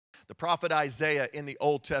The prophet Isaiah in the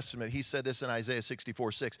Old Testament, he said this in Isaiah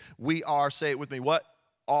 64:6. We are, say it with me, what?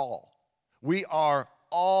 All. We are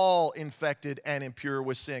all infected and impure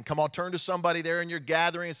with sin. Come on, turn to somebody there in your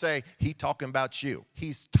gathering and say, he's talking about you.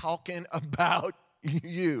 He's talking about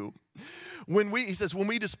you. He says, when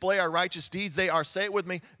we display our righteous deeds, they are, say it with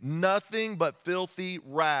me, nothing but filthy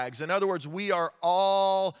rags. In other words, we are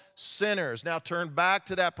all sinners. Now turn back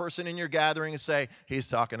to that person in your gathering and say, he's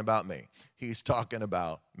talking about me. He's talking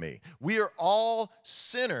about me. We are all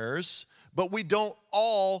sinners, but we don't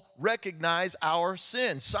all recognize our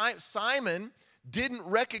sin. Simon didn't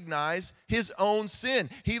recognize his own sin.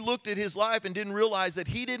 He looked at his life and didn't realize that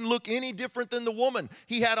he didn't look any different than the woman.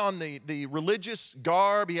 He had on the religious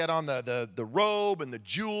garb, he had on the robe and the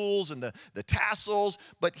jewels and the tassels,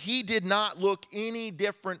 but he did not look any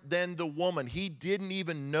different than the woman. He didn't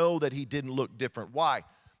even know that he didn't look different. Why?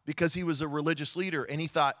 Because he was a religious leader, and he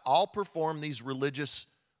thought, I'll perform these religious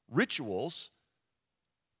rituals,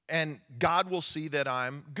 and God will see that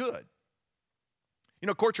I'm good. You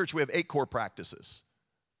know, Core Church, we have 8 core practices.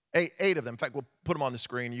 Eight of them. In fact, we'll put them on the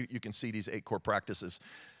screen. You can see these 8 core practices.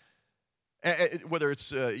 Whether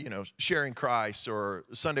it's, sharing Christ or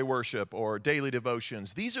Sunday worship or daily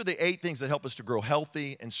devotions. These are the 8 things that help us to grow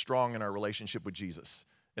healthy and strong in our relationship with Jesus.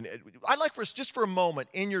 And I'd like for us, just for a moment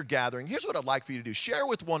in your gathering, here's what I'd like for you to do. Share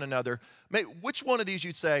with one another which one of these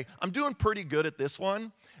you'd say, I'm doing pretty good at this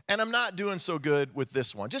one, and I'm not doing so good with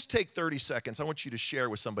this one. Just take 30 seconds. I want you to share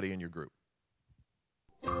with somebody in your group.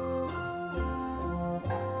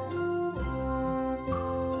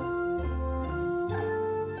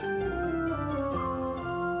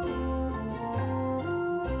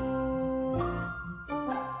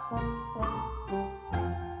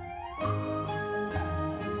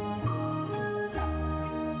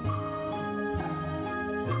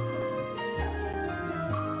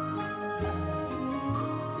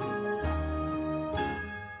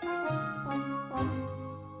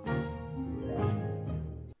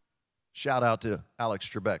 Shout out to Alex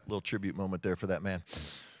Trebek, little tribute moment there for that man.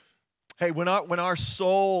 Hey, when our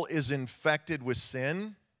soul is infected with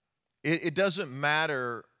sin, it doesn't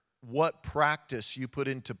matter what practice you put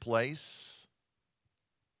into place.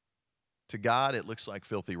 To God, it looks like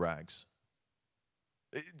filthy rags.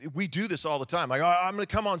 We do this all the time. Like, oh, I'm going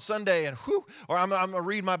to come on Sunday and or I'm going to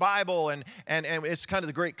read my Bible and it's kind of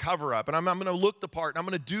the great cover-up. And I'm going to look the part and I'm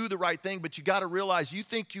going to do the right thing. But you got to realize you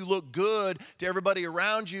think you look good to everybody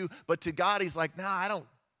around you, but to God, he's like, nah,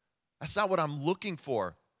 that's not what I'm looking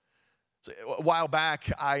for. So a while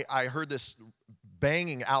back, I heard this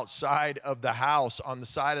banging outside of the house, on the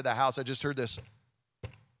side of the house. I just heard this.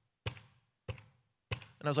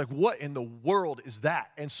 And I was like, what in the world is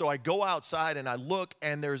that? And so I go outside and I look,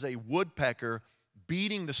 and there's a woodpecker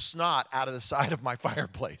beating the snot out of the side of my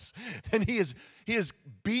fireplace. And he is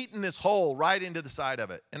beating this hole right into the side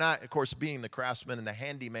of it. And I, of course, being the craftsman and the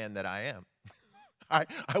handyman that I am, I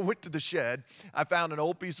went to the shed. I found an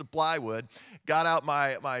old piece of plywood, got out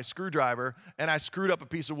my screwdriver, and I screwed up a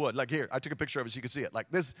piece of wood. Like here, I took a picture of it so you can see it.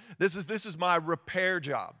 Like this is my repair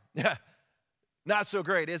job. Yeah, not so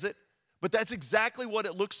great, is it? But that's exactly what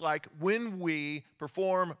it looks like when we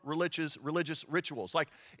perform religious rituals. Like,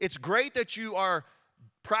 it's great that you are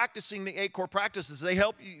practicing the 8 core practices. They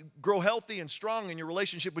help you grow healthy and strong in your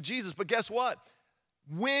relationship with Jesus. But guess what?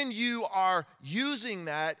 When you are using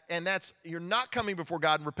that, and you're not coming before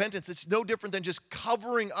God in repentance, it's no different than just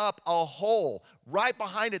covering up a hole. Right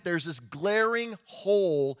behind it, there's this glaring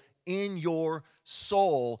hole in your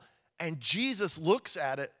soul. And Jesus looks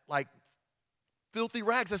at it like, filthy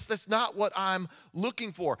rags. That's not what I'm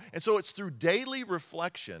looking for. And so it's through daily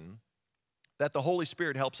reflection that the Holy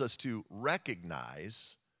Spirit helps us to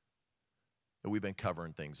recognize that we've been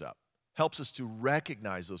covering things up. Helps us to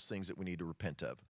recognize those things that we need to repent of.